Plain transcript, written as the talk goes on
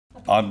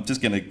I'm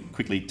just going to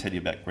quickly tell you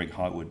about Greg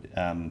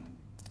Highwood.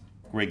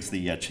 Greg's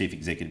the Chief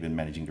Executive and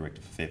Managing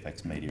Director for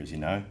Fairfax Media, as you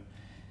know.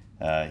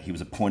 He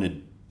was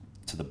appointed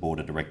to the Board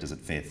of Directors at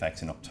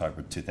Fairfax in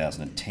October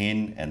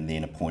 2010 and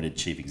then appointed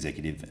Chief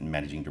Executive and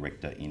Managing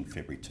Director in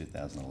February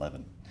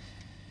 2011.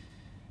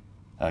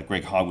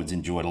 Greg Highwood's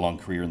enjoyed a long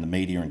career in the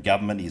media and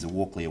government. He's a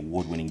Walkley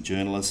Award-winning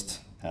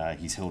journalist.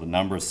 He's held a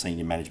number of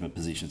senior management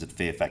positions at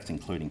Fairfax,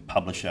 including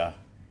publisher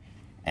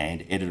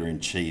and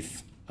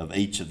editor-in-chief of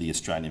each of the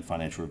Australian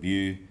Financial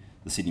Review,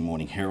 the Sydney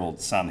Morning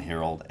Herald, Sun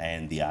Herald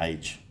and The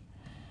Age.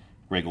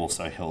 Greg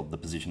also held the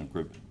position of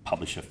group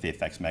publisher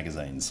Fairfax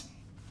magazines.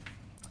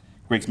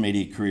 Greg's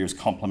media career is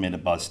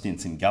complemented by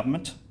stints in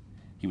government.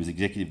 He was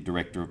Executive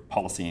Director of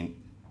Policy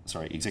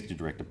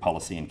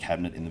and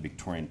Cabinet in the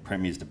Victorian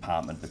Premier's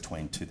Department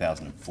between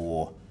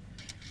 2004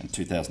 and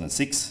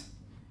 2006.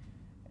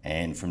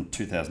 And from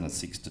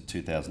 2006 to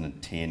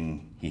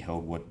 2010, he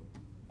held what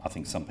I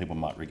think some people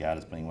might regard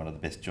as being one of the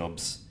best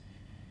jobs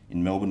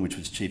in Melbourne, which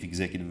was Chief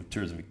Executive of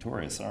Tourism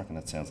Victoria. So I reckon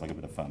that sounds like a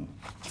bit of fun.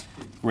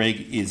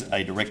 Greg is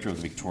a Director of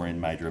the Victorian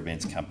Major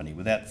Events Company.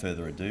 Without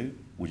further ado,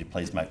 would you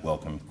please make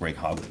welcome Greg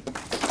Highwood.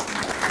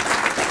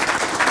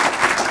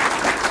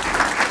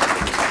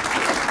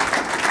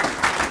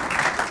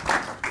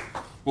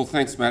 Well,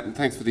 thanks, Matt, and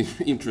thanks for the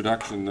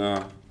introduction.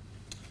 I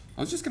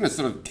was just going to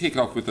sort of kick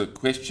off with a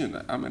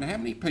question. I mean, how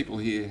many people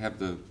here have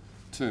the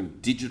term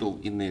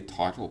digital in their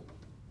title?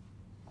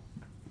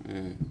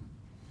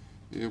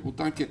 Yeah, well,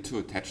 don't get too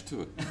attached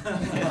to it.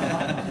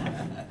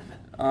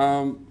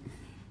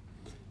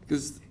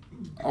 Because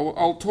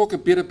I'll talk a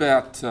bit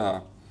about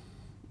the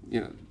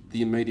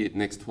immediate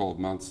next 12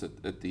 months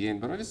at the end,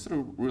 but I just sort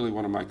of really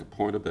want to make a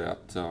point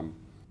about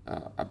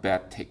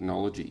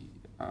technology.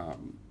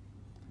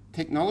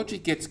 Technology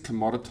gets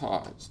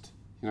commoditised.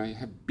 You know, you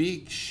have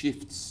big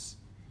shifts,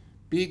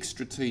 big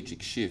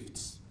strategic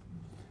shifts,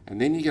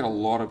 and then you get a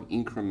lot of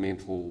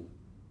incremental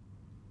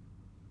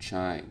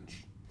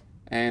change.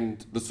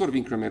 And the sort of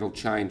incremental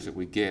change that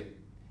we get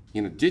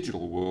in a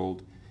digital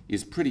world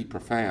is pretty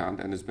profound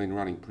and has been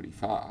running pretty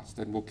fast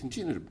and will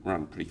continue to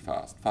run pretty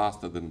fast,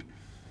 faster than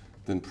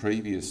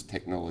previous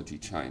technology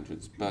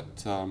changes.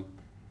 But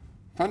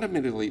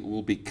fundamentally it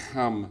will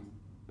become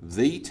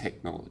the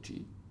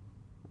technology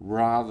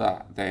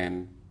rather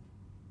than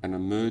an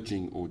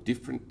emerging or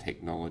different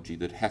technology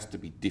that has to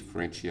be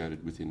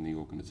differentiated within the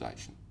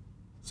organisation.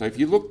 So if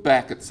you look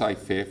back at, say,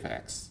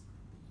 Fairfax,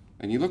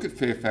 and you look at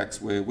Fairfax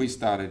where we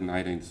started in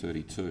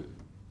 1832,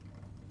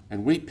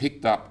 and we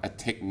picked up a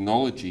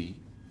technology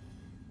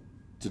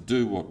to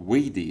do what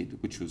we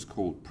did, which was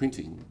called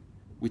printing,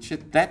 which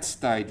at that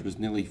stage was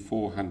nearly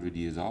 400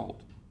 years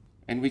old.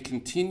 And we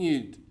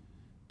continued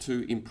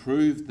to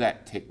improve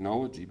that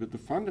technology, but the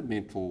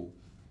fundamental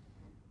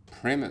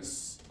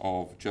premise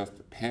of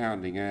just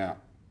pounding out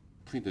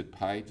printed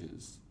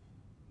pages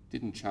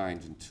didn't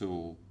change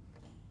until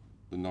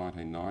the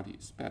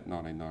 1990s, about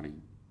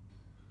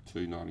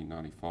 1992,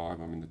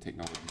 1995. I mean, the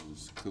technology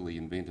was clearly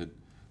invented,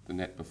 the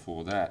net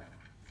before that.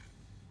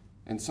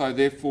 And so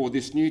therefore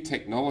this new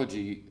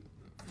technology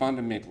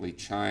fundamentally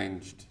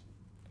changed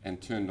and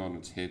turned on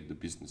its head the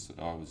business that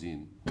I was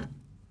in.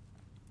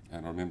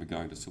 And I remember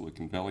going to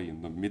Silicon Valley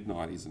in the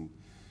mid-90s and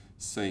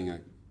seeing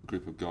a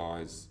group of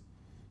guys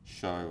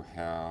show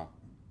how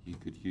you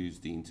could use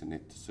the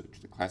internet to search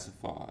the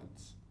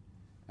classifieds.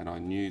 And I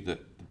knew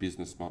that the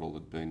business model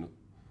had been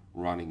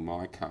running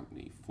my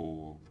company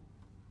for,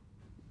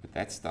 at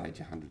that stage,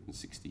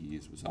 160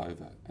 years was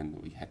over, and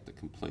that we had to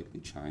completely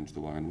change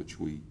the way in which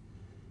we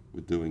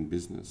were doing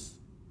business.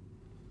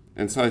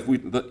 And so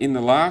in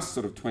the last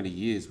sort of 20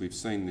 years, we've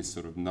seen this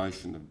sort of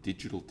notion of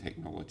digital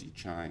technology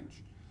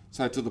change.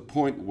 So to the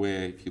point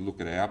where, if you look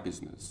at our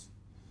business,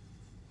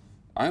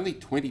 only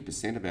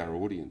 20% of our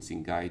audience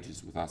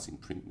engages with us in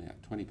print now,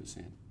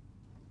 20%.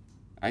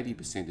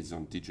 80% is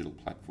on digital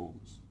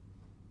platforms.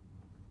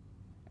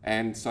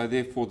 And so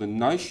therefore the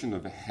notion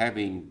of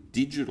having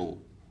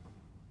digital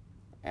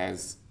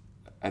as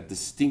a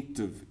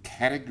distinctive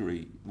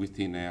category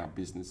within our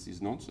business is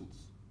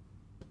nonsense,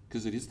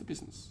 because it is the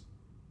business.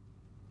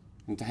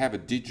 And to have a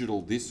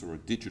digital this or a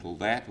digital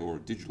that or a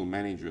digital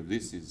manager of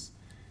this is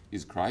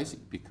crazy,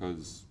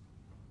 because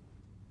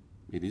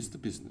it is the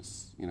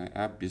business. You know,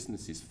 our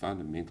business is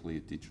fundamentally a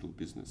digital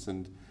business.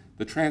 And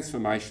the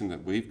transformation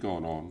that we've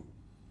gone on,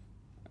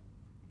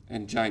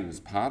 and Jane was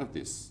part of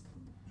this,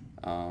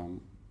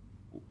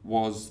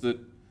 was that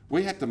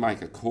we had to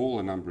make a call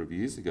a number of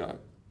years ago.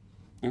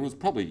 And it was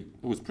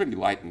pretty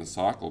late in the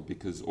cycle,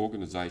 because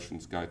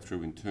organisations go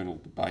through internal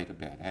debate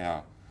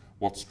about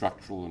what's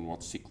structural and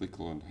what's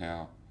cyclical, and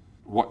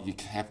what you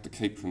have to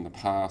keep from the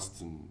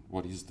past and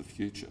what is the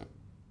future.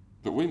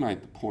 But we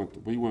made the point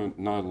that we weren't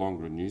no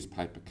longer a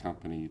newspaper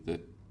company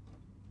that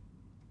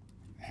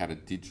had a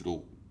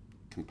digital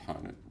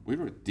component. We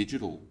were a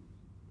digital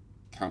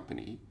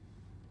company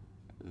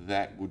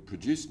that would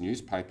produce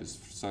newspapers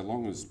so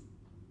long as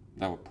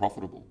they were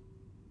profitable.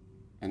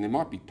 And there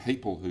might be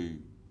people who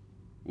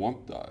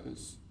want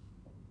those,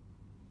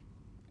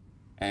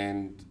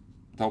 and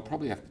they'll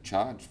probably have to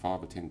charge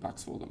 $5 or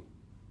 $10 for them.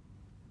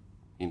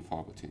 in 5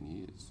 or 10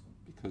 years,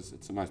 because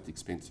it's the most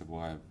expensive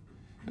way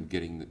of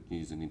getting the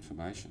news and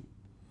information.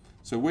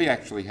 So we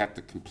actually have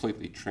to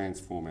completely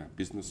transform our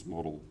business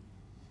model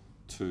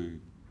to,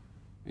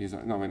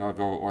 I've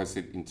always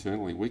said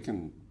internally, we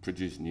can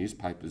produce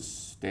newspapers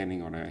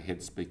standing on our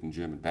heads speaking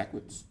German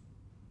backwards.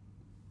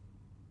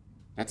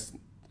 That's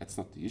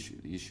not the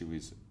issue. The issue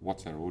is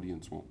what's our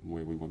audience want and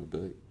where we want to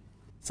be.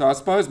 So I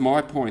suppose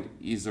my point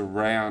is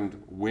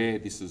around where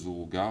this is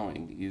all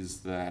going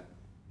is that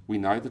we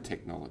know the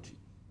technology.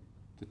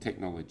 The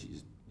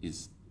technology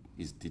is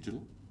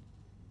digital.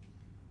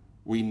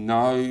 We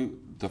know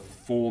the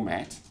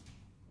format.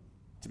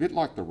 It's a bit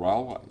like the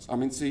railways. I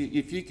mean, see,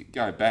 if you could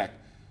go back,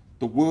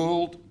 the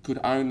world could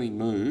only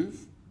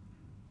move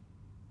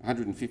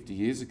 150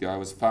 years ago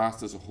as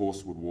fast as a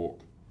horse would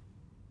walk.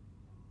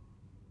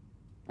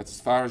 That's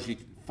as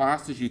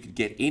fast as you could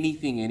get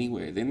anything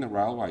anywhere. Then the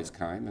railways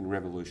came and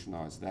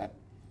revolutionised that.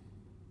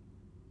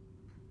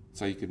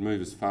 So you could move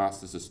as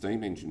fast as a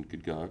steam engine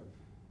could go.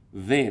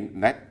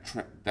 Then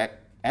that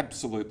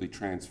absolutely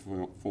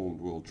transformed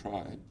world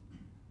trade.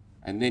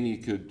 And then you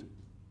could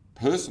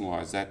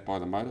personalise that by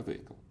the motor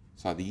vehicle.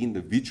 So the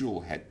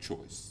individual had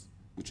choice,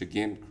 which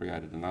again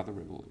created another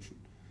revolution.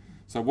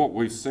 So what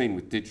we've seen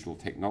with digital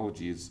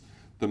technology is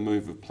the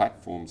move of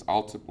platforms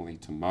ultimately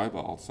to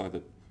mobile, so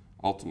that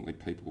ultimately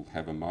people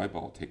have a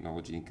mobile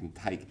technology and can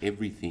take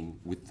everything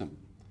with them.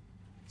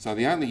 So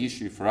the only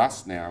issue for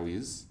us now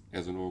is,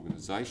 as an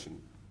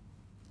organisation,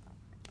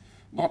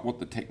 not what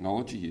the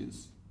technology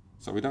is.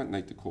 So we don't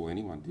need to call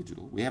anyone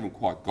digital. We haven't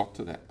quite got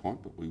to that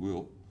point, but we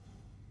will.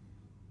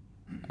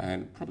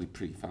 And probably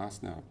pretty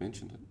fast now I've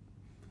mentioned it.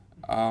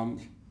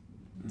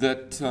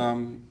 That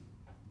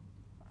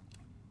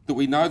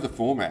we know the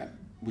format,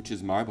 which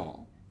is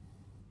mobile.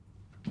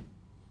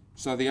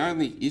 So the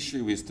only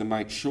issue is to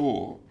make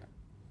sure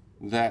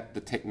that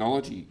the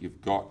technology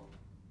you've got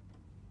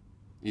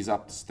is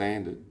up to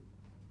standard,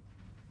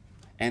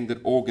 and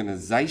that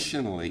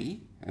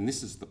organisationally, and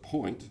this is the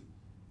point,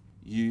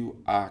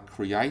 you are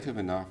creative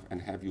enough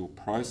and have your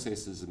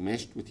processes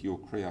meshed with your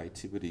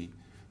creativity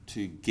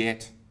to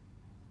get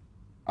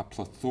a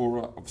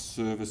plethora of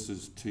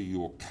services to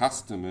your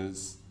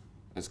customers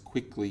as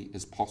quickly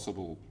as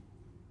possible,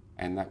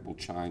 and that will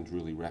change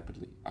really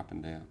rapidly up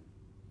and down.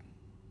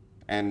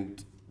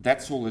 And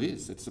that's all it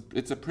is.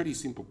 It's a pretty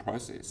simple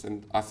process.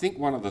 And I think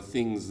one of the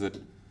things that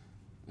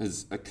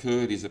has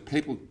occurred is that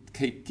people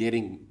keep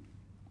getting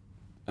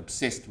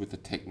obsessed with the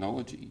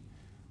technology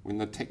when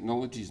the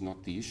technology is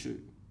not the issue.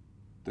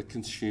 The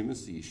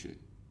consumer's the issue.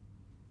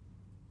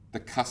 The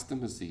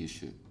customer's the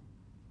issue.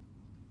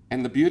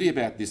 And the beauty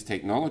about this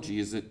technology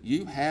is that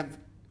you have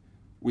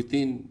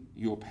within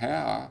your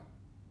power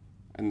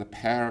and the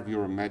power of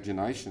your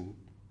imagination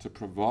to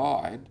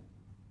provide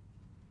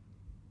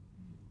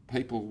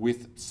people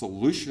with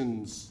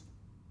solutions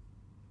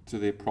to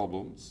their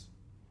problems,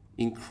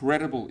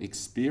 incredible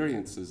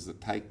experiences that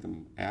take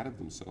them out of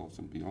themselves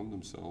and beyond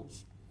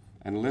themselves,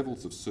 and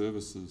levels of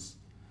services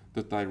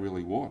that they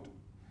really want.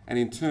 And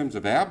in terms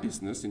of our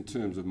business, in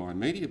terms of my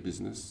media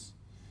business,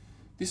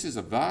 this is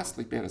a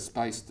vastly better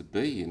space to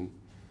be in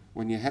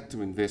when you had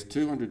to invest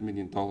 $200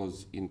 million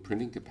in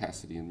printing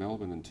capacity in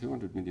Melbourne and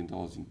 $200 million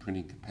in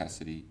printing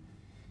capacity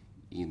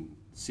in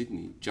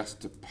Sydney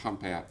just to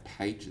pump out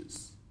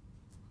pages,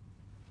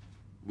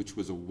 which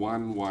was a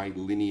one-way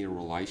linear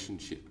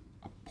relationship,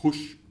 a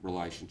push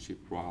relationship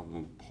rather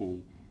than a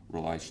pull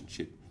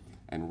relationship,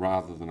 and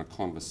rather than a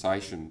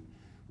conversation,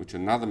 which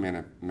another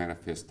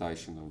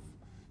manifestation of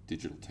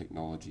digital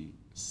technology,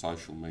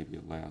 social media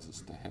allows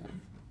us to have.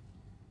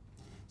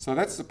 So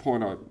that's the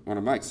point I want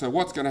to make. So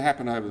what's going to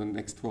happen over the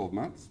next 12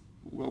 months?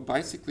 Well,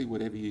 basically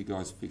whatever you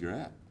guys figure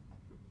out.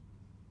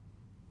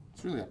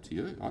 It's really up to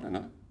you. I don't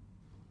know.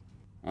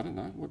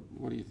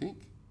 What do you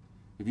think?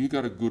 Have you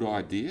got a good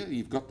idea?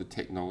 You've got the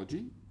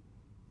technology.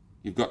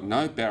 You've got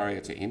no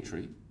barrier to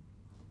entry.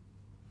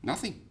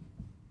 Nothing.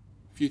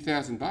 A few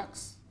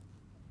 $1,000.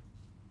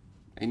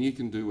 And you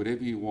can do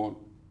whatever you want.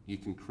 You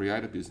can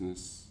create a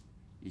business.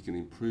 You can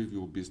improve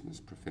your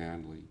business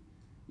profoundly.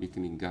 You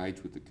can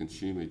engage with the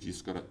consumer. You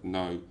just got to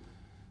know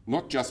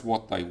not just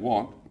what they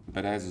want,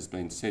 but as has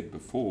been said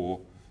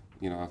before,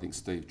 I think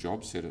Steve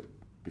Jobs said it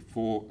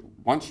before,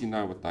 once you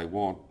know what they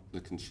want,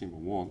 the consumer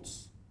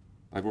wants,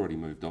 they've already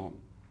moved on.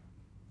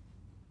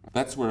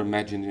 That's where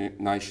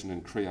imagination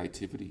and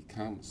creativity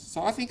comes.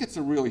 So I think it's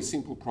a really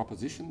simple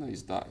proposition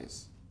these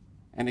days,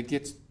 and it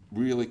gets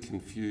really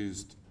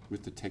confused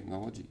with the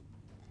technology.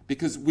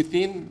 Because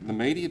within the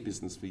media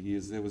business for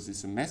years, there was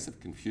this massive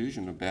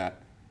confusion about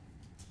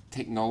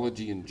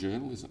technology and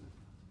journalism.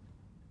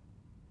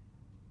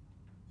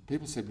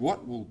 People said,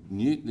 what will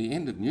the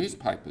end of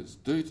newspapers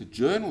do to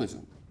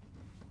journalism?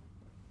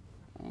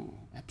 Oh,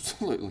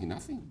 absolutely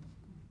nothing.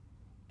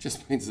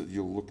 Just means that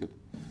you'll look at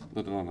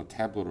it on a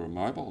tablet or a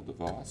mobile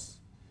device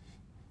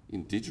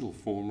in digital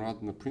form rather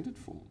than a printed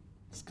form.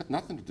 It's got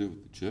nothing to do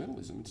with the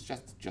journalism. It's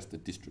just a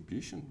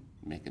distribution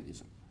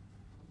mechanism.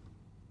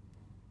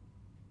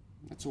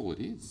 That's all it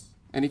is.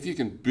 And if you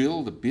can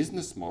build a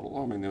business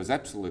model, I mean, there was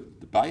absolute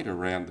debate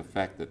around the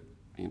fact that,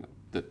 you know,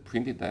 that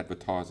printed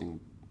advertising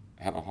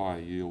had a higher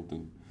yield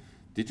than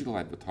digital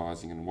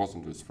advertising and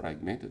wasn't as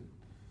fragmented.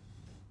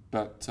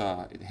 But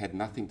it had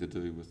nothing to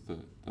do with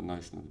the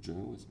notion of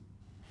journalism.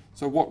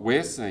 So what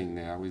we're seeing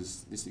now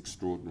is this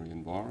extraordinary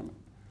environment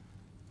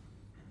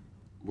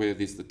where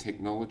there's the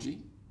technology,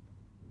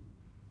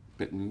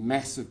 but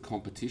massive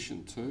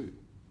competition too,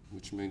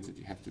 which means that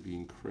you have to be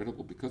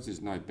incredible. Because there's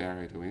no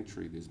barrier to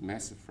entry, there's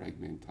massive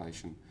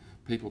fragmentation.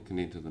 People can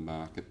enter the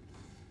market.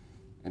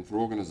 And for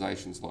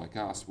organisations like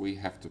us, we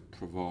have to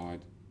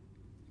provide,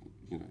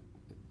 you know,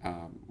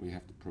 we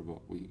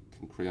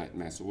can create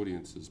mass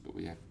audiences, but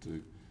we have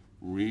to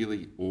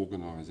really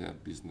organise our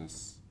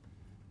business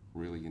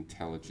really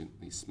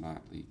intelligently,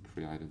 smartly,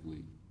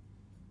 creatively,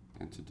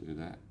 and to do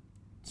that.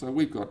 So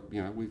we've got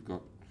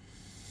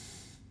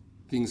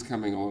things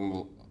coming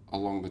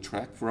along the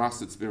track. For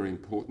us, it's very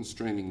important.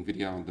 Streaming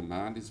video on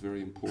demand is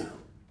very important.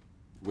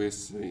 We're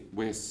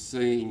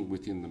seeing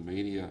within the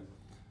media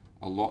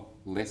a lot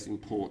less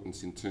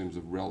importance in terms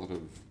of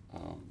relative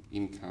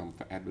income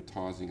for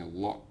advertising, a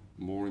lot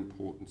more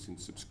importance in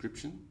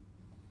subscription.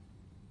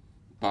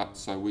 But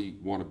so we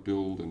want to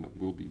build, and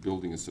we'll be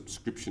building a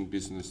subscription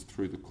business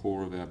through the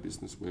core of our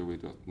business where we're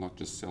not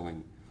just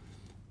selling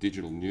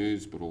digital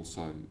news, but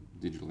also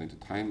digital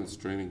entertainment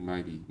streaming,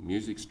 maybe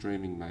music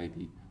streaming,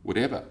 maybe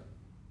whatever,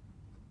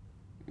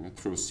 you know,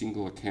 through a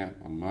single account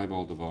on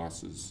mobile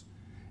devices,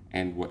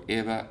 and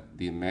whatever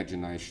the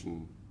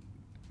imagination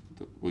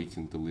that we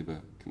can deliver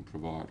can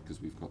provide,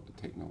 because we've got the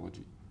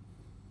technology.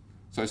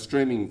 So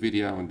streaming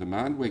video on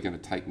demand, we're going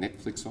to take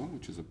Netflix on,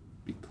 which is a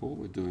big call.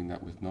 We're doing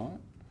that with Nine.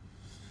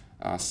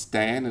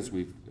 Stan, as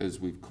we've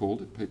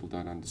called it, people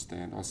don't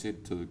understand. I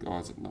said to the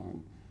guys at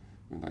Nine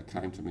when they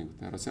came to me with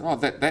that, I said, "Oh,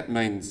 that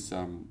means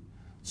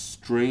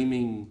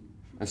streaming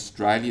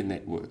Australia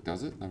network,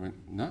 does it?" And they went,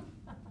 "No."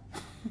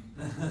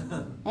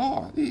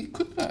 "Oh, it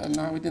could.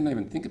 No, we didn't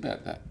even think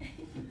about that."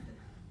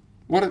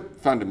 What it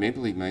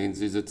fundamentally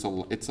means is it's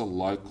a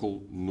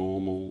local,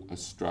 normal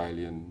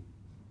Australian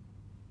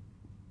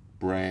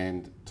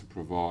brand to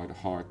provide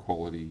high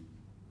quality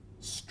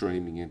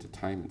streaming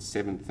entertainment,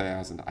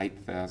 7,000,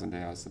 8,000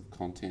 hours of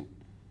content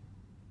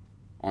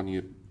on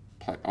your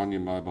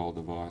mobile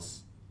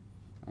device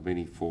of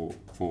any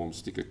form.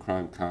 Stick a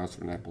Chromecast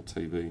or an Apple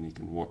TV and you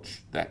can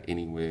watch that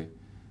anywhere.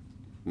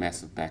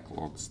 Massive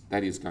backlogs.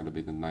 That is going to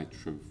be the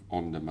nature of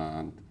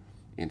on-demand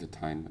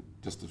entertainment,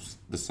 just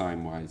the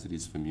same way as it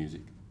is for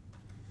music.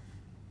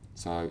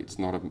 So it's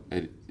not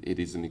it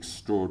is an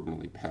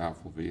extraordinarily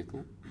powerful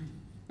vehicle.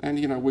 And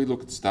you know, we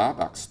look at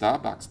Starbucks.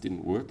 Starbucks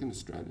didn't work in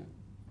Australia.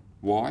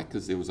 Why?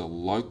 Because there was a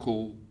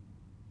local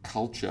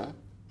culture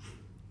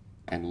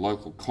and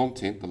local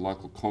content, the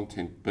local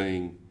content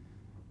being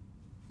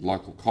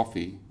local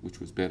coffee, which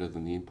was better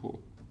than the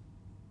import.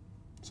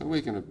 So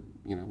we've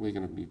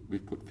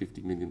put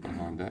 50 million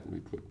behind that,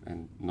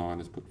 and Nine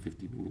has put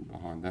 50 million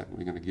behind that, and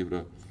we're going to give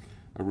it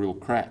a real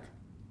crack.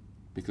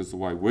 Because the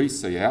way we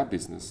see our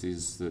business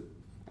is that,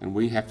 and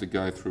we have to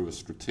go through a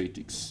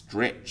strategic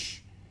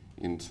stretch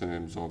in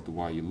terms of the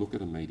way you look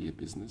at a media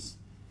business.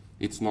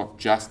 It's not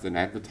just an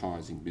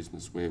advertising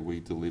business where we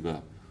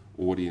deliver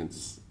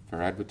audience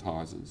for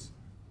advertisers.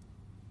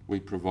 We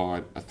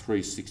provide a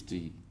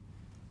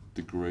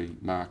 360-degree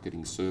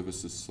marketing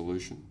services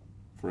solution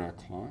for our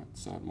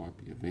clients. So it might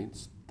be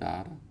events,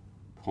 data,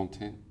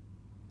 content,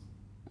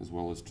 as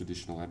well as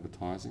traditional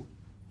advertising.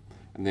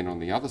 And then on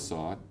the other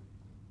side,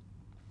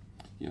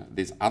 you know,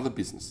 there's other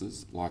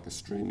businesses like a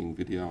streaming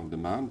video on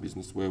demand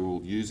business where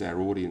we'll use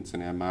our audience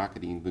and our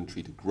marketing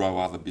inventory to grow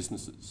other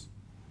businesses.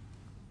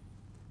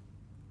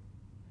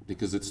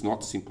 Because it's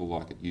not simple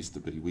like it used to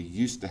be. We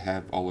used to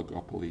have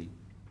oligopolistic,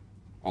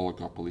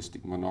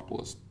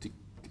 monopolistic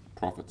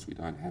profits. We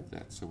don't have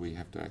that, so we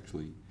have to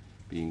actually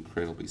be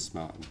incredibly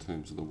smart in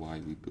terms of the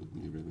way we build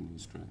new revenue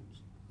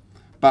streams.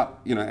 But,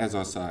 you know, as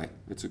I say,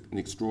 it's an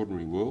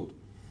extraordinary world.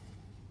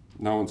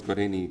 No one's got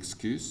any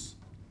excuse.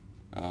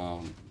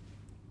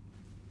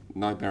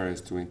 No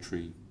barriers to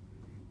entry.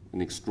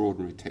 An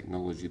extraordinary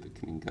technology that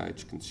can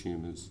engage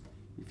consumers.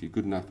 If you're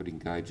good enough at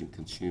engaging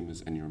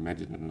consumers and you're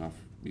imaginative enough,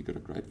 you've got a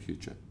great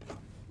future.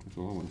 That's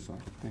all I want to say.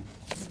 Thanks.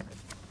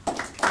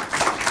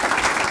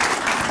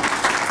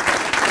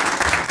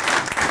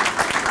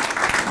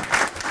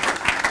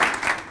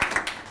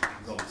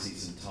 There's obviously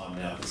some time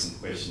now for some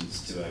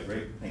questions to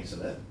Greg. Thanks for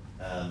that.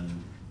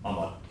 I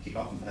might kick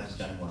off, and perhaps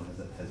Jane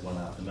has one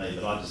after me,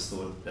 but I just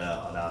thought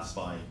I'd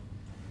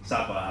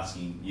start by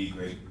asking you,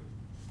 Greg,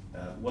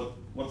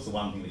 what's the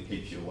one thing that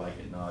keeps you awake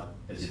at night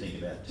as you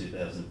think about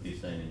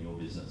 2015 and your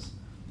business?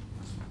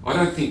 I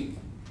don't think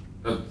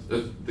the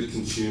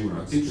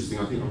consumer. It's interesting.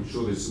 I'm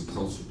sure there's some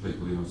Telstra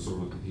people in. I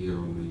saw it here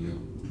on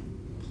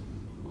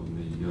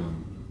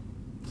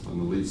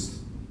the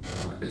list.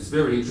 It's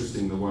very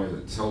interesting the way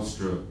that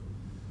Telstra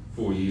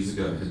 4 years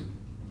ago had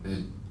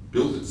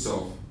built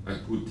itself a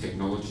good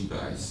technology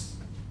base,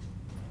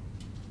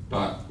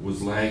 but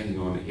was lagging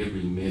on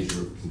every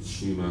measure of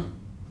consumer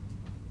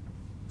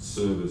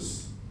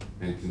service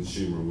and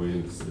consumer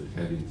awareness that it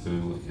had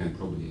internally and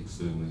probably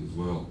externally as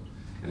well.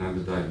 And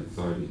under David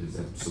Thodey has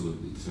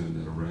absolutely turned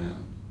that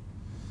around.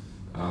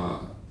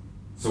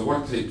 So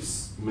what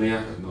keeps me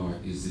up at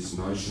night is this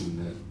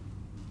notion that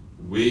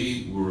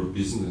we were a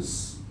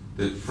business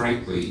that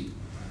frankly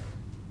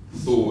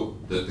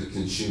thought that the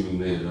consumer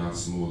needed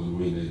us more than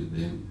we needed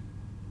them.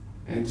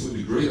 And to a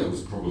degree that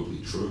was probably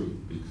true,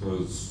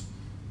 because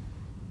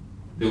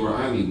there were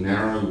only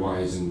narrow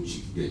ways in which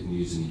you could get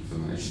news and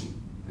information,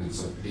 and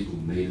so people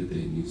needed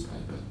their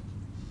newspaper,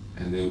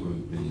 and there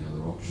weren't many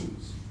other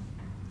options,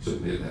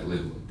 certainly at that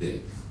level of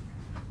depth.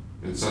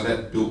 And so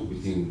that built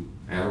within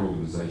our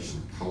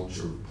organisation a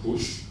culture of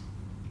push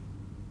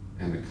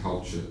and a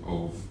culture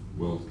of,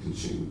 well, the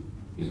consumer,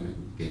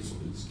 gets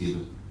what it's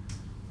given.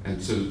 And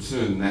to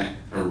turn that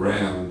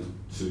around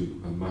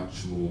to a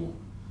much more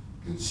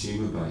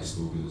consumer-based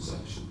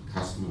organisation,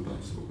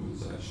 customer-based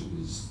organisation,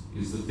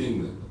 is the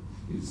thing that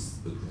is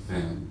the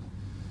profound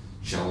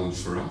challenge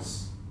for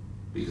us,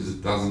 because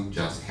it doesn't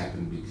just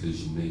happen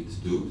because you need to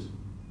do it,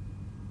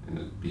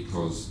 and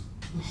because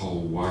the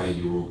whole way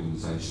your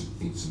organisation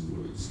thinks and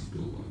works is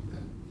built like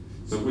that.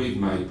 So we've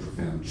made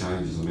profound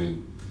changes. I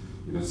mean,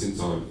 since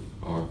I've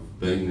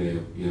been there,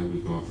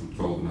 we've gone from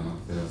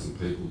 12,500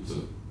 people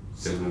to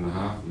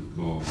 7.5.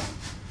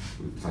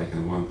 We've taken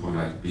a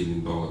 $1.8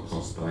 billion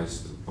cost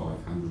base to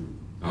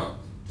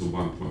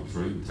 1.3.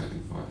 We've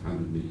taken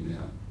 500 million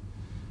out.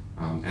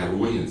 Our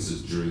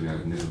audiences during that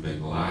have never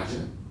been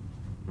larger,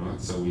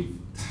 right? So we've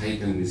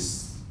taken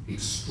this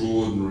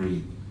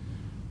extraordinary,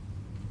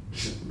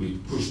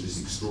 we've pushed this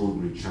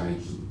extraordinary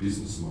change to the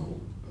business model,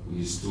 but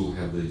you still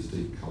have these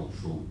deep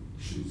cultural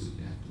issues that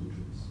you have to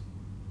address.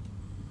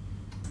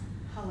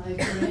 Hello,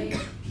 Greg.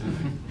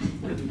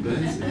 Where have you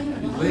been? I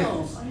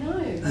know.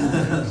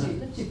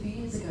 Left you a few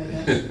years ago.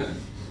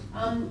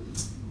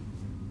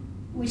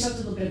 We talked a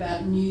little bit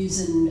about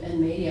news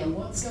and media.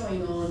 What's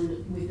going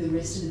on with the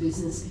rest of the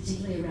business,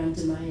 particularly around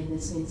Domain?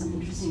 There's been some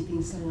interesting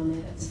things going on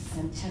there. That's a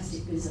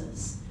fantastic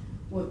business.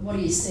 What are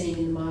you seeing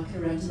in the market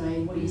around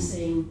Domain? What are you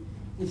seeing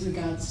with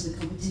regards to the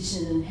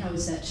competition, and how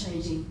is that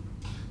changing?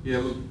 Yeah,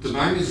 look,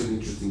 Domain is an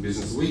interesting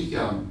business. We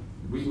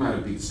made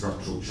a big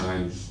structural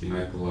change in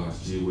April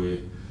last year where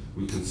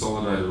we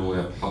consolidated all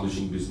our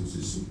publishing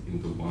businesses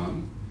into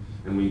one,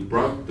 and we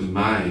broke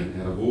Domain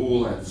out of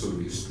all that sort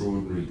of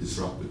extraordinary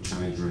disruptive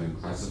change around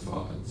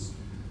classifieds.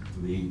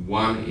 The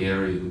one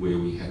area where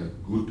we had a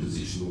good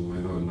position, although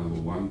not a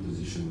number one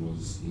position,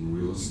 was in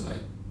real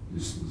estate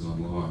listings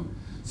online.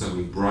 So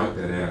we broke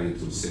that out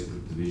into a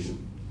separate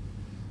division.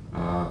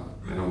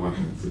 And I won't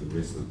go through the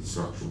rest of the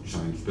structural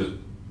change, but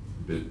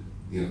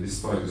this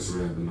focus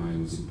around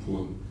Domain was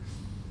important.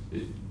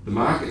 The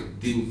market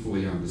didn't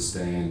fully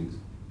understand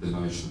the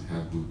notion of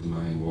how good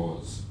Domain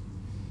was.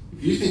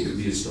 If you think of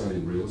the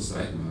Australian real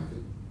estate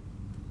market,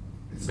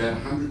 it's about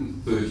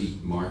 130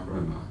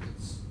 micro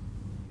markets,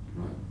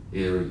 right?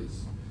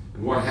 Areas.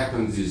 And what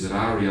happens is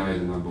that REA,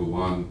 the number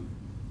one,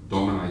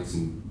 dominates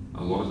in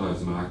a lot of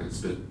those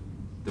markets, but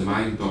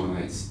Domain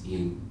dominates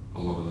in a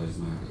lot of those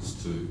markets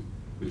too,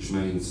 which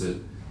means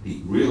that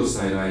the real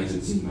estate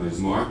agents in those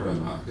micro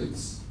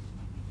markets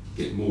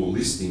get more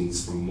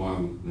listings from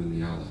one than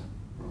the other.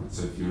 Right?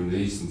 So if you're in the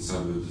eastern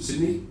suburbs of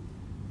Sydney,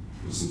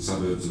 or some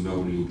suburbs of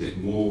Melbourne, you'll get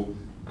more,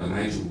 an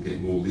agent will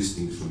get more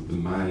listings from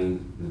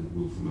Domain than it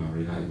will from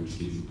REA, which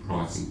gives you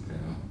pricing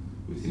power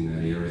within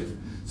that area.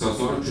 So it's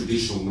not a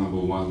traditional number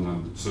one,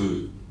 number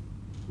two,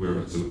 where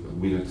it's a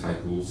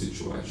winner-take-all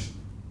situation.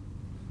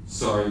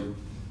 So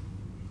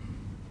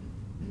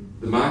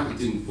the market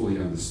didn't fully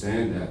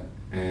understand that,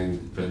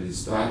 but it is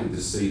starting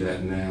to see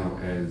that now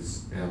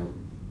as our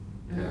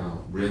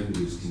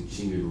revenues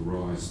continue to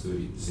rise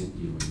 30%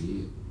 year on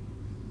year,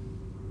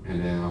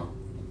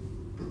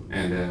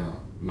 and our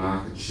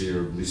market share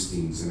of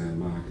listings and our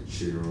market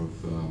share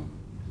of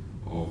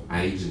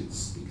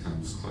agents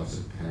becomes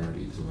closer to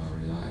parity to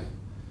REA.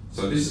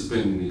 So this has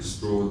been an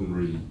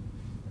extraordinary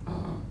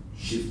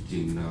shift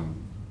in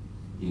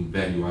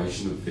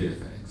valuation of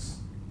Fairfax.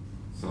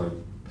 So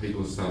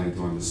people are starting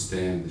to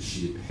understand the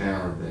sheer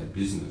power of that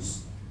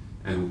business.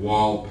 And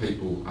while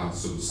people are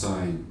sort of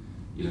saying,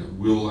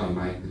 will they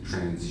make the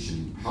transition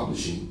in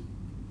publishing,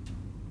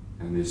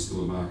 and there's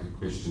still a market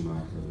question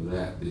mark over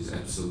that, there's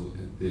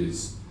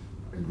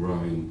a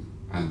growing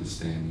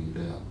understanding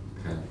about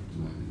the power of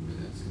Domain and where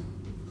that's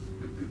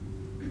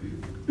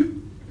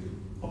going.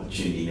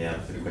 Opportunity now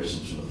for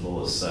questions from the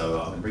floor.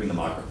 So I can bring the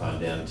microphone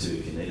down too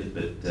if you need it,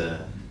 but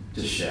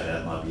just shout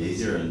out might be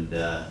easier, and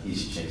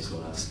here's your chance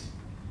to ask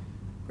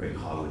Greg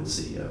Highwood,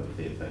 CEO of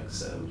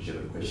Fairfax,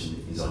 whichever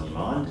question is on your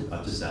mind.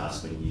 I've just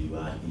asked when you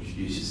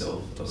introduce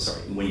yourself,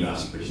 when you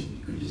ask a question, if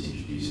you could just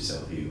introduce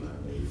yourself, where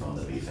you're from,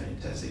 that'd be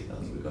fantastic. I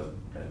think we've got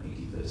Matt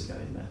Pinky first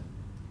going, Matt.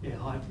 Yeah,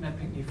 hi, Matt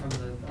Pinkney from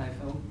the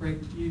AFL.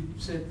 Greg, you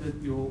said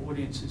that your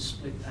audience is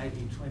split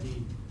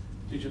 80-20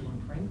 digital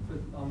and print,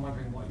 but I'm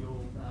wondering what your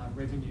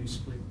revenue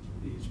split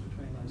is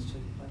between those two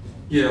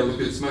platforms. Yeah, look,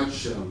 it's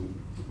much,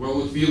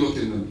 well, if you look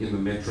in the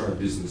metro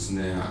business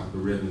now, the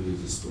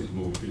revenues are split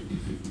more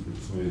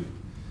 50-50 between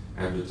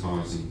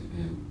advertising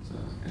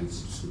and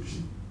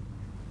subscription.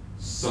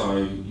 So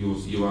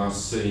you are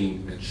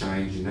seeing a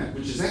change in that,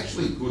 which is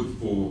actually good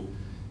for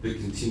the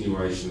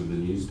continuation of the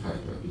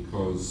newspaper,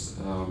 because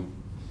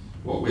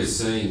what we're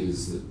seeing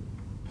is that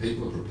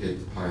people are prepared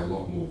to pay a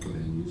lot more for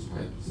their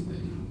newspapers than they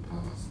did in the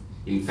past.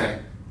 In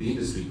fact, the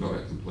industry got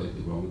it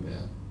completely wrong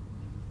about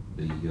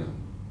the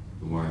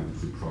way in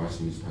which we price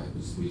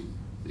newspapers.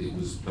 They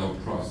were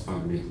priced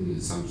fundamentally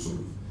as some sort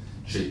of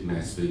cheap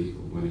mass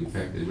vehicle, when in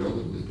fact they're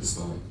relatively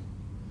bespoke.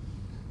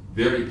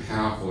 Very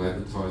powerful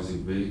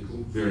advertising vehicle,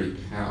 very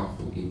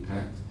powerful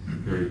impact,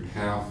 very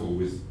powerful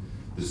with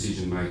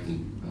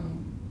decision-making,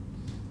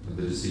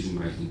 the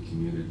decision-making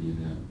community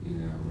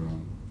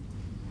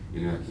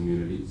in our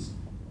communities.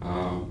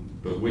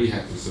 But we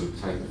have to sort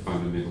of take a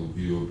fundamental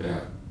view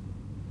about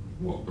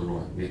what the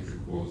right metric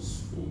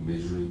was for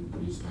measuring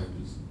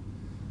newspapers.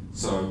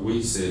 So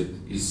we said,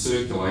 is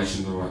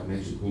circulation the right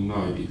metric? Well,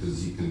 no,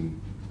 because I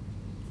can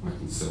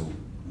sell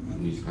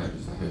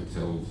newspapers to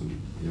hotels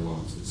and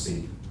airlines for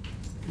cent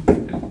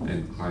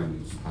and claim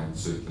it was paid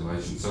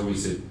circulation. So we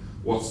said,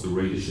 what's the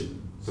readership?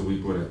 So we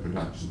brought our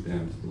production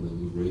down to the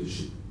level of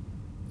readership.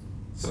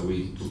 So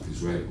we took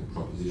this radical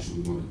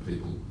proposition. We wanted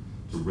people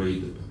to who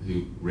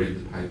read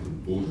the paper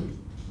and bought it.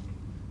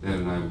 That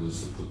enabled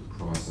us to put the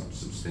price up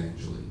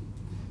substantially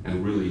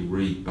and really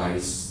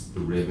rebase the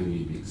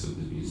revenue mix of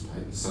the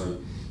newspaper. So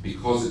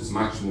because it's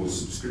much more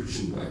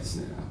subscription-based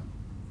now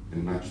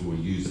and much more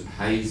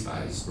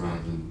user-pays-based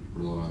rather than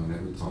rely on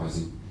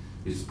advertising,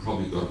 it's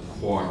probably got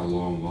quite a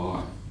long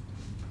life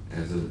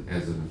as an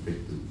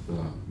effective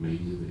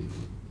media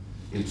vehicle.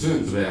 In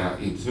terms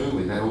of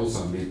internally, that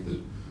also meant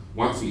that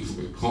once we took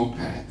it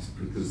compact,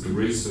 because the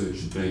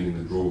research had been in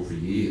the drawer for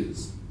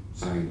years,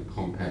 saying that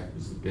compact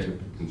was the better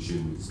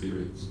consumer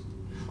experience.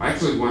 I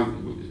actually wonder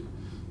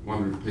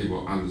if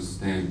people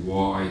understand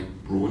why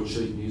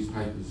broadsheet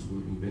newspapers were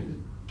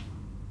invented.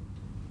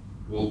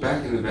 Well,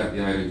 back in about the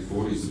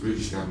 1840s, the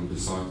British government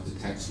decided to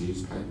tax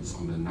newspapers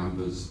on the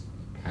numbers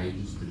of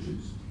pages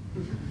produced.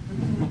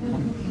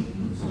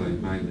 So they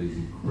made these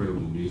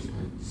incredible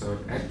newspapers. So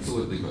it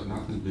absolutely got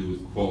nothing to do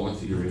with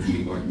quality or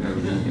anything like that. It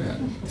was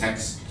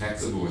about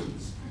tax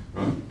avoidance,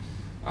 right?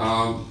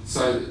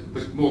 So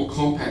the more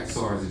compact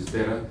size is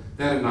better.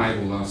 That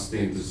enabled us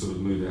then to sort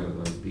of move out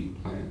of those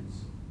big plants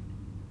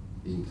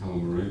in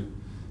Tullamarine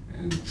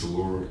and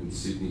Chullora in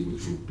Sydney,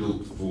 which were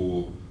built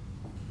for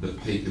the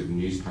peak of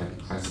newspaper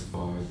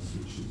classifieds,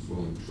 which is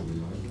well and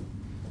truly over.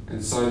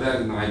 And so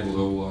that enabled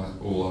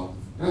all up.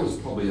 That was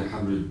probably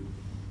 $100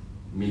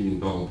 million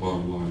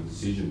bottom line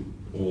decision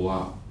all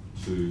up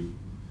to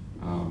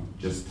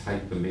just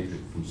take the metric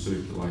from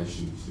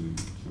circulation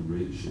to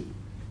readership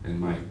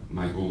and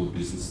make all the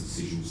business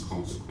decisions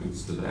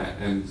consequence to that,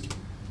 and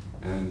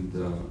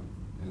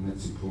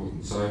that's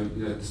important. So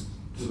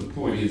to the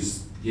point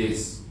is,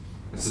 yes,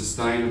 a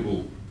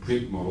sustainable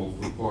print model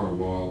for quite a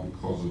while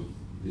because of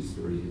this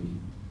very heavy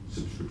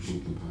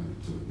subscription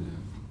component to it now.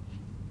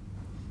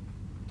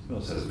 Who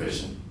else has a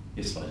question?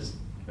 Yes, please.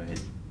 Go ahead.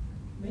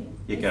 Me?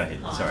 Yeah, go ahead.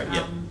 Hi. Sorry.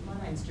 Yeah.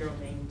 My name's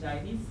Geraldine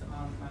Davies.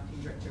 I'm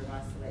Marketing Director of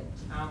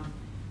iSelect.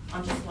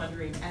 I'm just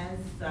wondering, as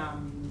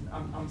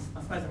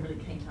I suppose I'm really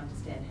keen to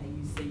understand how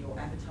you see your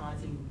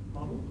advertising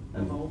model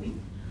evolving.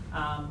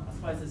 I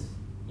suppose as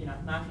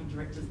marketing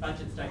directors'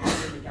 budgets don't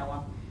really go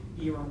up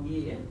year on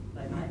year.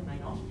 They may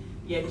not.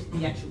 Yet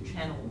the actual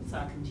channels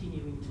are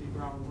continuing to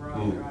grow and grow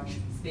where I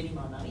should be spending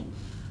my money.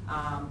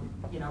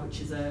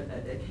 Which is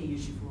a key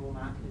issue for all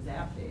marketers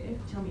out there.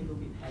 Tell me a little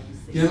bit how you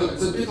see it. Yeah,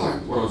 it's a bit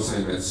like what I was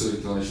saying about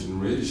circulation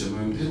and readership. I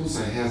mean, people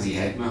say, how's the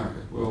ad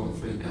market? Well,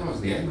 how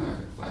is the ad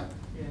market flat?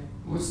 Yeah.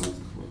 Well,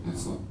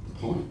 that's not the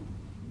point.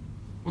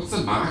 What's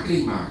the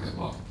marketing market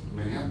like? I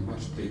mean, how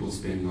much are people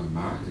spending on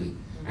marketing?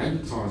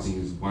 Advertising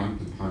is one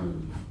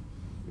component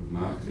of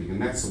marketing,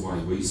 and that's the way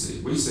we see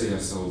it. We see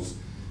ourselves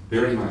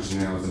very much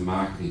now as a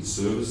marketing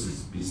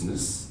services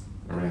business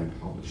around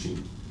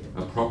publishing,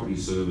 a property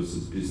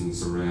services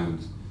business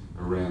around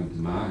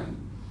domain.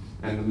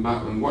 And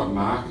what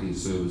marketing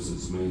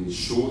services mean is,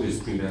 sure, there's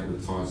print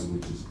advertising,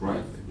 which is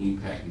great for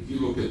impact. If you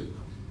look at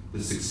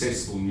the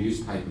successful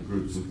newspaper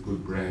groups with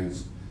good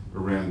brands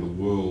around the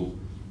world,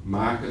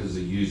 marketers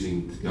are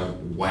using to go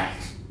whack.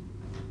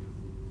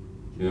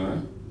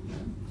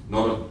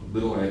 Not a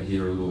little ad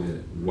here, a little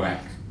ad,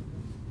 whack.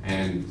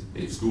 And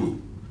it's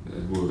good,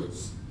 it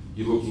works.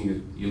 You're looking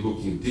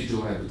at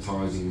digital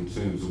advertising in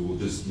terms of, well,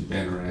 just your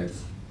banner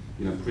ads,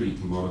 pretty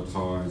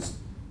commoditised,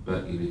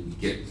 but you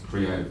get the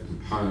creative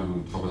component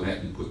on top of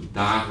that. You put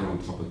data on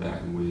top of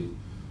that, and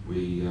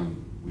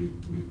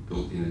we've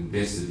built and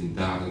invested in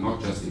data,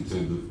 not just in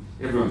terms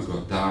of everyone's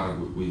got data,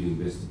 but we've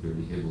invested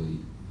very heavily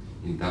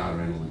in data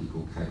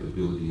analytical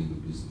capability in the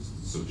business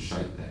to sort of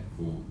shape that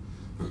for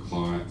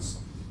clients.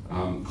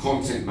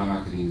 Content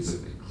marketing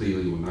is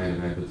clearly, or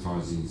native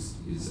advertising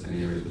is an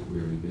area that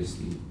we're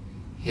investing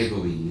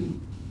heavily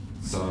in.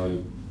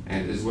 So,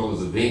 and as well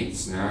as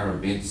events. Now our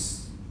events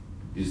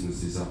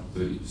business is up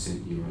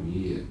 30% year on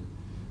year.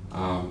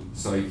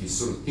 So if you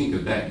sort of think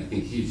of that, you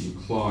think, here's your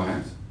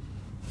client,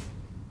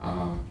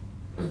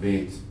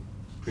 event,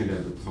 print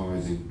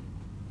advertising,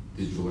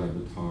 digital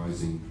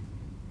advertising,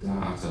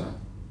 data,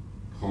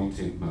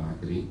 content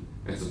marketing.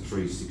 That's a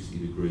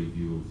 360-degree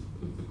view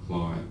of the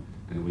client,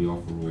 and we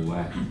offer all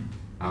that.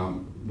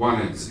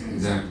 One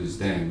example is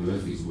Dan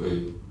Murphy's,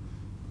 where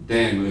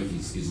Dan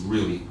Murphy's is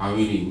really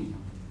owning,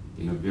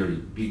 in a very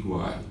big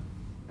way,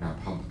 our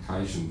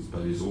publications,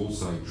 but is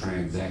also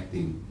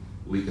transacting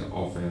liquor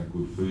off our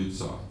good food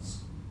sites.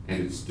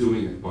 And it's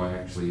doing it by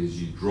actually,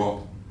 as you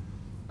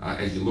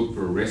look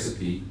for a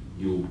recipe,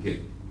 you'll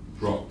get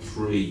dropped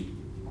 3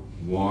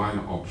 wine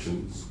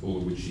options, all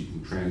of which you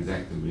can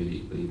transact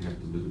immediately and have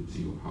delivered to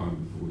your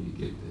home before you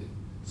get there.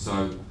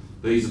 So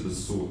these are the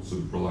sorts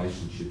of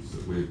relationships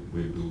that we're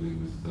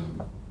building with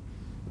our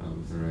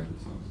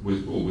advertisers,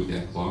 with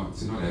our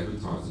clients. They're not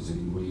advertisers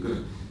anymore.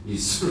 You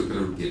sort of got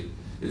to get.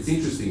 It's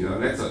interesting,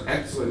 and that's an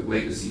absolute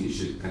legacy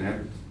issue. An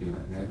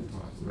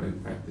advertiser, but in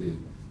fact,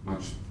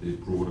 they're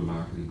broader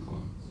marketing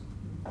clients.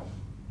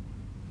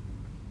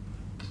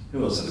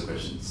 Who else has a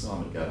question?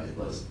 Simon, go ahead,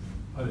 please.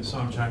 Hi there,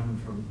 Simon Chamberlain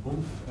from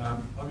Wolf.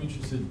 I'm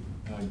interested,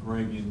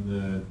 Greg, in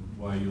the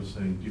way you're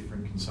seeing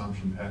different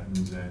consumption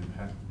patterns and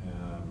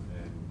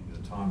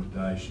time of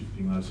day,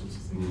 shifting those sorts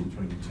of things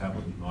between your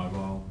tablet and your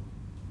mobile,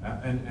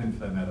 and for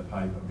that matter,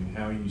 paper. I mean,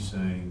 how are you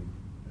seeing?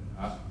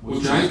 Well,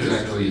 Jane could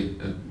actually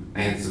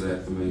answer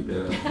that for me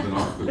better than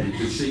I could,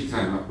 because she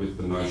came up with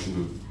the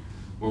notion of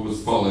what was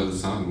follow the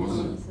sun,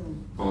 wasn't it?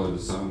 Follow the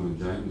sun when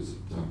Jane was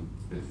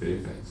at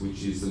Fairfax,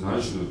 which is the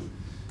notion of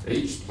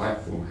each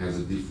platform has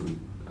a different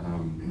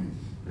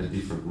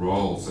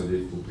role. So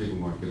therefore, people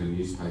might get a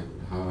newspaper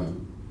at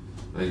home.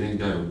 They then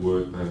go to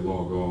work. They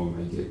log on.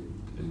 They get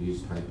a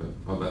newspaper.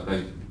 But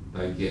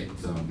they get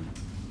a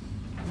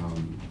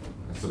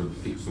sort of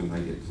fix when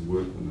they get to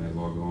work when they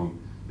log on.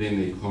 Then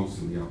they're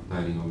constantly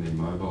updating on their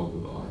mobile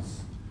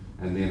device.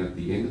 And then at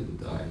the end of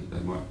the day, they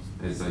might,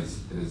 as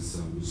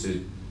you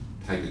said,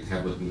 take a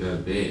tablet and go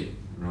to bed.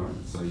 Right,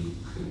 so you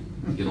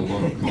get a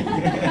lot of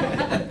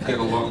content, get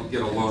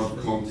a lot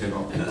of content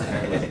off your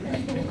tablet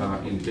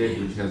in bed,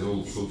 which has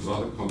all sorts of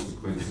other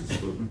consequences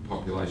for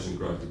population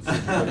growth,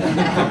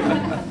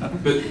 etc.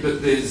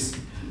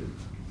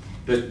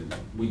 But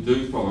we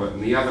do follow it,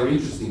 and the other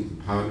interesting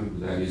component of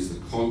that is the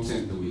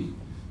content that we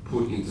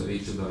put into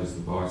each of those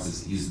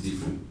devices is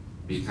different.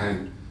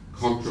 Became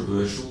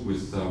controversial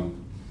with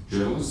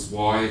journalists.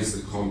 Why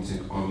is the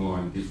content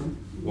online different?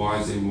 Why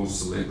is there more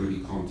celebrity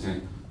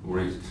content or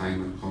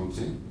entertainment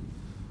content?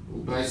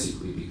 Well,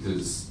 basically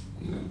because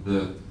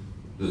the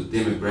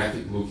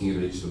demographic looking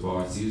at each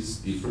device is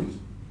different,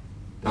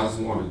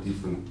 doesn't want a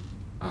different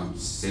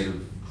set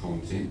of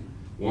content,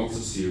 wants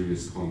a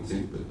serious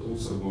content, but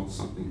also wants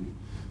something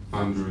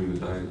fun during the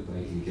day that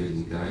they can get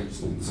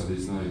engaged in. So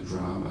there's no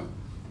drama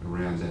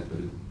around that, but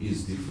it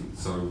is different.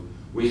 So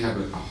we have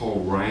a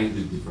whole range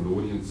of different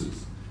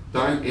audiences.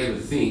 Don't ever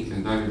think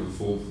and don't ever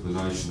fall for the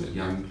notion that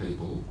young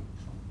people,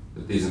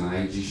 that there's an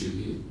age issue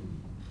here.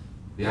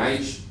 The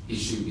age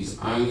issue is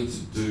only to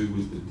do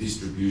with the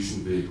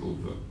distribution vehicle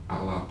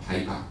a la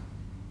paper.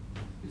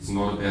 It's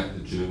not about the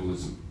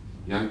journalism.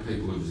 Young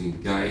people are as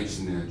engaged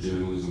in our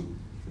journalism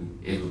than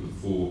ever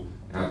before.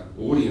 Our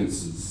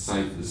audiences,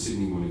 say for the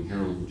Sydney Morning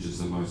Herald, which is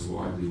the most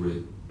widely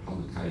read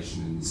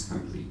publication in this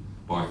country,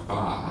 by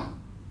far,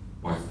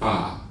 like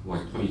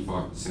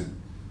 25%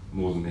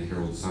 more than the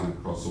Herald Sun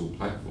across all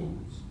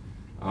platforms.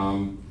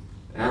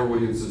 Our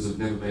audiences have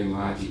never been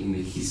larger in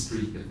the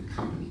history of the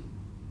company.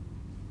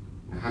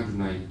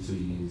 182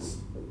 years,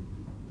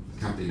 the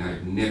company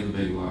have never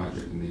been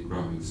larger, and they're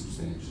growing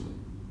substantially.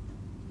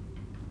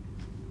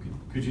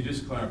 Could you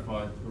just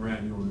clarify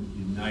around your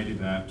native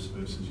apps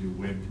versus your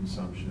web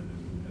consumption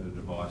and at a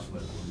device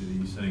level? Are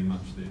you seeing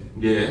much there?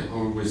 Yeah,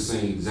 we're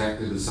seeing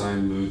exactly the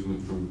same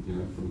movement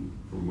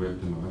from web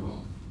to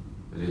mobile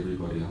that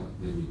everybody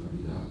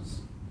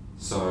does.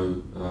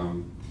 So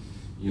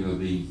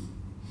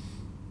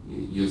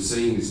you're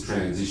seeing this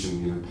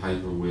transition,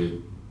 paper,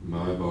 web,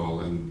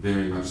 mobile, and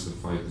very much the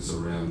focus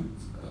around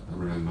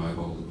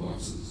mobile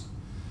devices,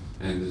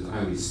 and it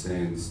only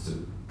stands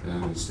to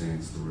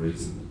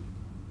reason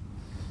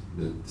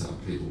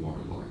that people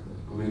want it like that.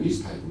 I mean,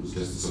 newspaper was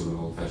just a sort of an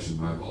old-fashioned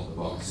mobile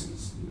device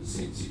in a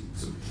sense. You could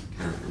sort of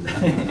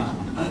characterise it.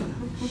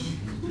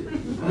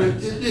 I mean,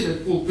 it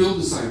fulfilled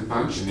the same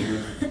function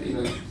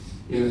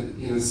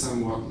in a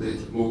somewhat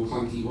more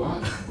clunky way.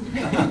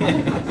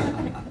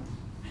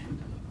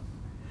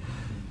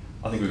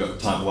 I think we've got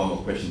time for one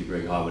more question to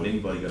Greg Highwood.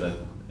 Anybody got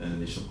an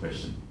initial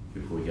question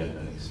before we go to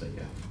the next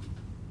speaker?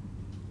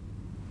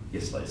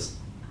 Yes, please.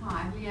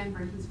 Hi, Leanne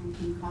Bruckers from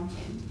King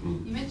Content.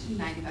 You mentioned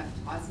native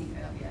advertising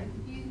earlier.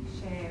 Could you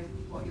share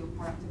what your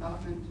product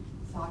development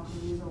cycle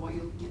is or what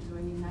you're looking at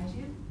doing in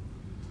native?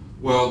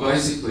 Well,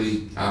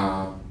 basically,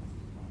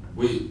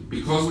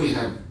 because we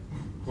have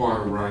quite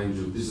a range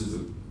of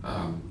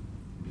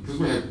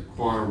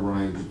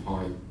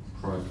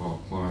high-profile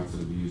clients that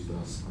have used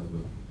us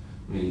over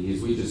many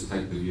years, we just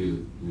take the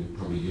view that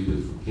probably you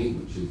do from King,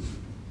 which is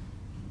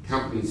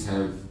companies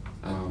have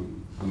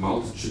a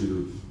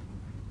multitude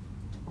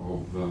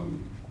of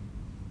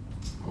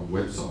of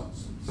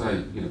websites. So,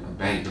 you know, a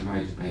bank, a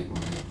major bank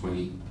might have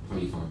 20,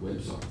 25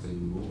 websites,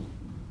 even more.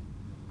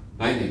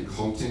 They need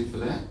content for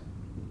that.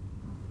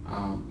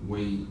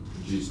 We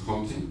produce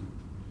content.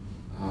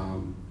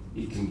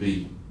 It can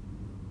be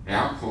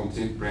our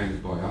content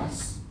branded by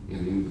us in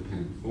an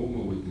independent form,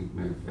 or we can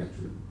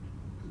manufacture it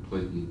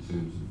completely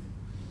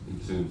in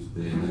terms of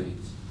their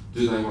needs.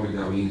 Do they want to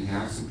go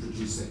in-house and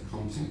produce that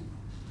content?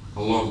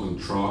 A lot of them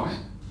try,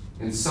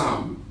 and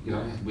some, you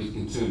know,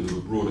 in terms of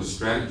a broader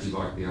strategy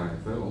like the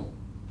AFL,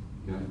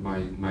 you know,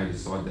 may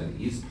decide that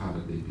it is part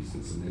of their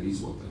business and that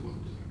is what they want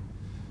to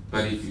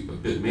do.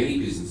 But many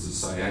businesses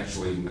say,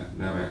 actually,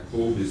 no, our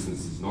core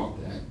business is not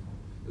that.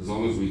 As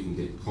long as we can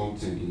get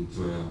content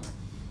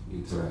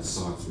into our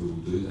sites, we will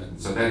do that.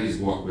 And so that is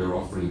what we're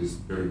offering, is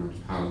very much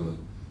part of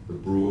the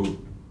broad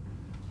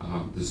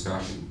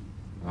discussion.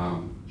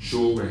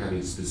 Sure, we're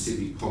having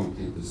specific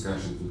content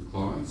discussions with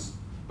clients,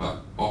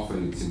 but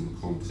often it's in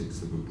the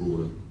context of a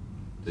broader,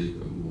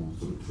 deeper, more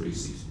sort of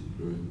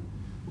 360-degree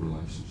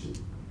relationship.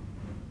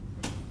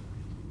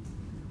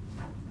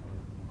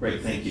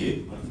 Greg, thank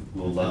you.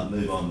 We'll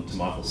move on to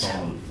Michael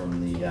Solomon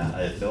from the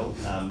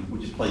AFL.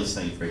 Would you please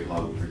thank Greg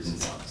Highwood for his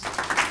insights?